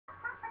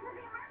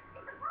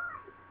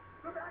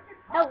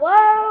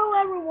Hello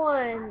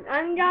everyone,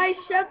 I'm Guy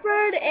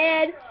Shepherd,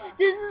 and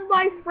this is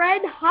my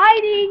friend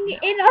hiding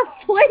in a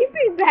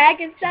sleeping bag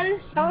instead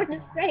of showing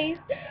his face.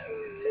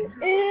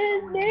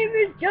 His name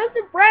is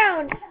Joseph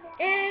Brown,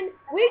 and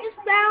we just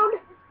found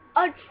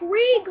a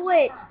tree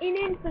glitch in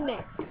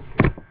Infinite.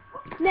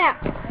 Now,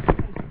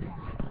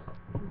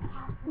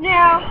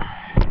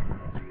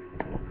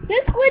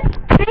 this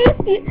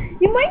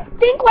glitch, you might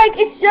think like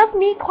it's just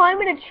me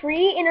climbing a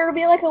tree and it'll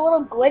be like a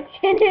little glitch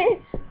in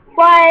it,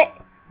 but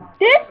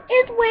this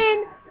is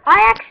when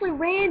I actually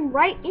ran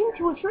right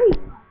into a tree,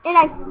 and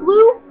I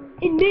flew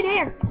in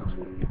midair,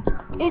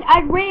 and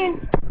I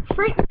ran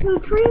straight into a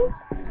tree,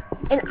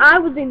 and I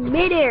was in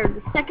midair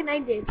the second I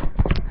did.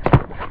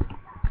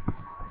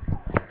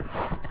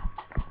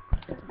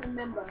 Just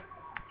remember,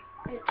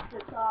 it's the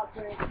top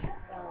break,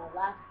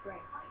 last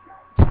break.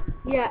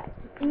 Yeah,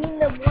 you mean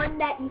the one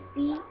that you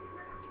see?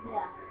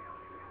 Yeah.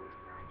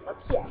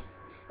 Okay.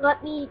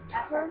 Let me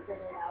turn.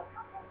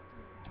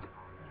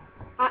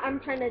 I'm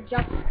trying to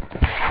adjust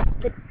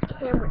the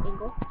camera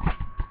angle.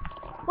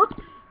 Whoops.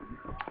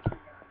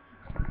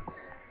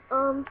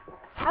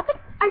 I think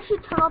I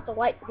should turn off the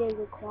light to get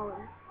good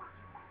quality.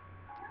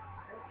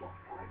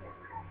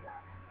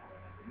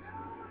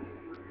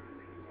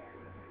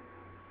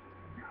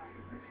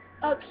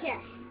 Okay.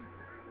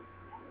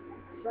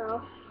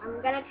 So,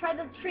 I'm gonna try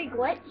the tree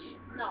glitch.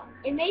 No.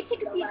 It may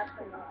take a few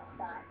seconds.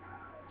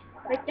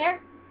 Right there?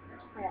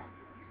 Yeah.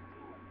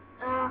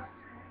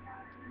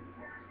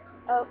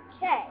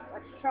 Okay,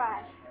 let's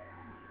try.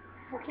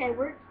 Okay,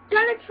 we're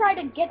gonna try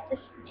to get this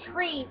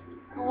tree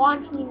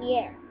launching in the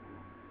air.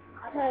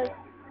 Because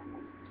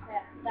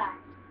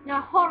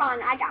now hold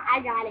on, I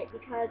got it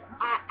because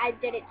I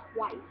did it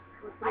twice.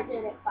 I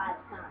did it 5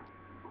 times.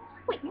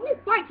 Wait, you did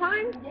it 5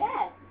 times?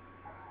 Yes.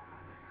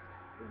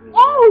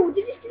 Oh,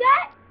 did you see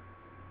that?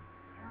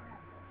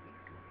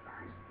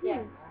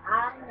 Yeah.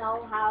 I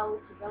know how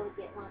to really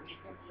get launched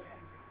in the air.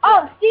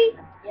 Oh, see?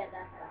 Yeah,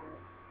 that's how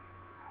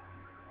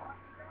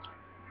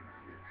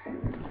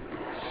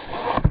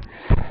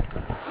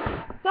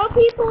So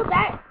people,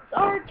 that's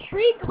our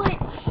tree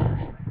glitch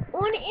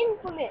on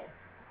Infinite.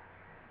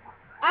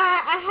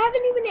 I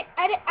haven't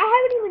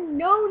even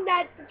known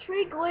that the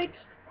tree glitch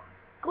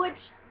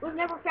was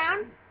never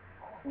found.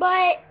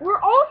 But we're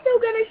also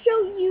gonna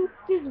show you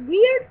this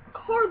weird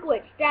car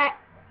glitch that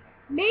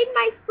made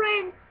my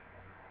friend.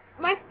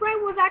 My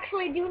friend was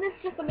actually doing this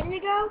just a minute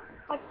ago,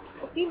 like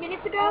a few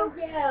minutes ago. Oh,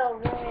 yeah,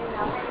 when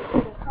I ran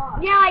into the car.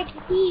 Yeah, like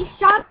he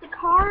shot the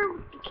car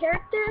with the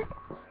character,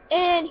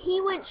 and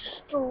he went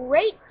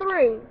straight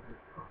through.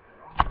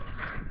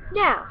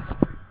 Now,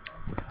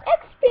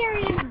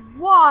 experience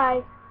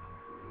why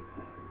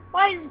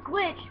this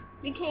glitch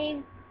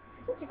became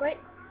such a great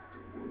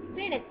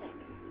fantasy.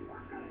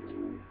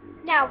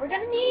 Now we're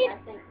gonna need.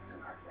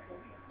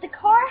 The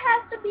car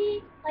has to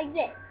be like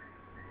this.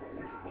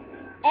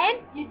 And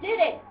you did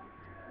it.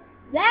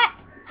 That's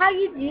how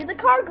you do the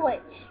car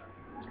glitch.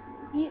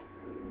 You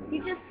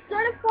just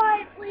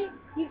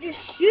you just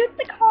shoot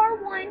the car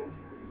once.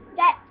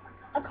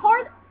 A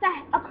car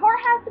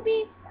has to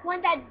be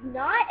one that's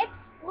not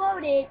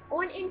exploded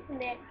on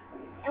Infinite.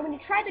 And when you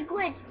try the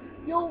glitch,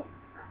 you'll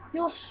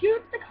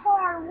shoot the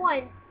car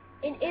once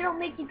and it'll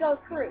make you go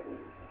through.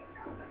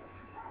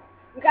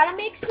 You gotta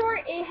make sure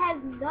it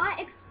has not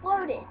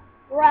exploded,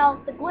 or else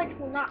the glitch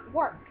will not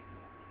work.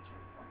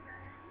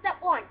 Step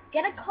 1,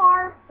 get a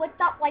car flipped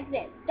up like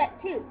this.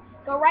 Step 2,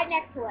 go right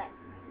next to it.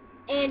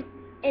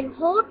 And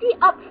hold the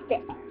up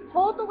stick.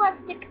 Hold the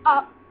left stick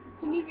up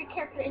to move your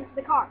character into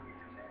the car.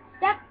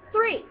 Step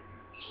 3,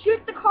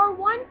 shoot the car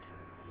once.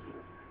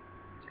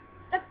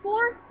 Step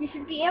 4, you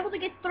should be able to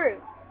get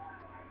through.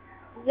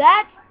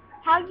 That's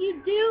how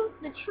you do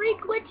the tree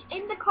glitch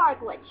in the car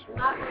glitch. I'm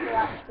not going to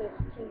watch this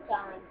 2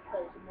 times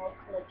because most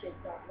glitches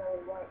don't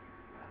really work.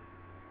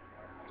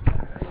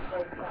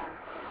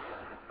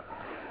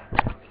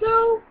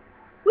 So,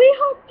 we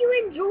hope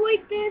you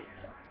enjoyed this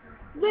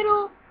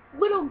little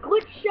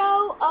glitch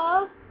show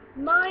of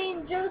mine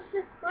and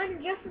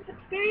Joseph's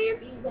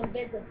experience. He's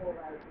invisible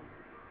right now.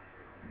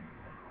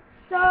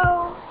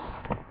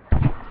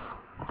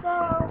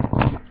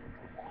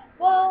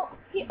 Well,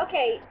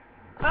 okay.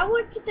 I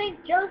want to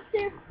thank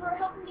Joseph for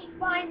helping me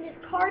find this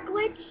car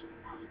glitch,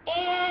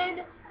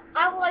 and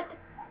I would like to,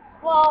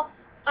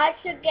 I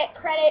should get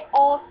credit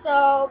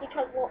also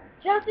because,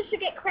 Joseph should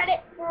get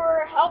credit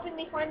for helping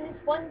me find this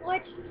one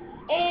glitch,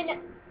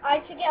 and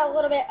I should get a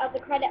little bit of the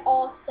credit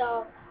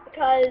also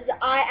because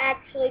I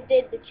actually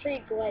did the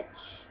tree glitch.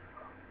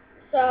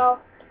 So,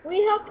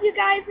 we hope you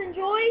guys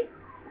enjoy.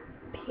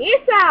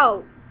 Peace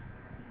out.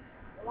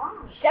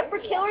 Wow.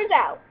 SheppardKiller's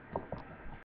out.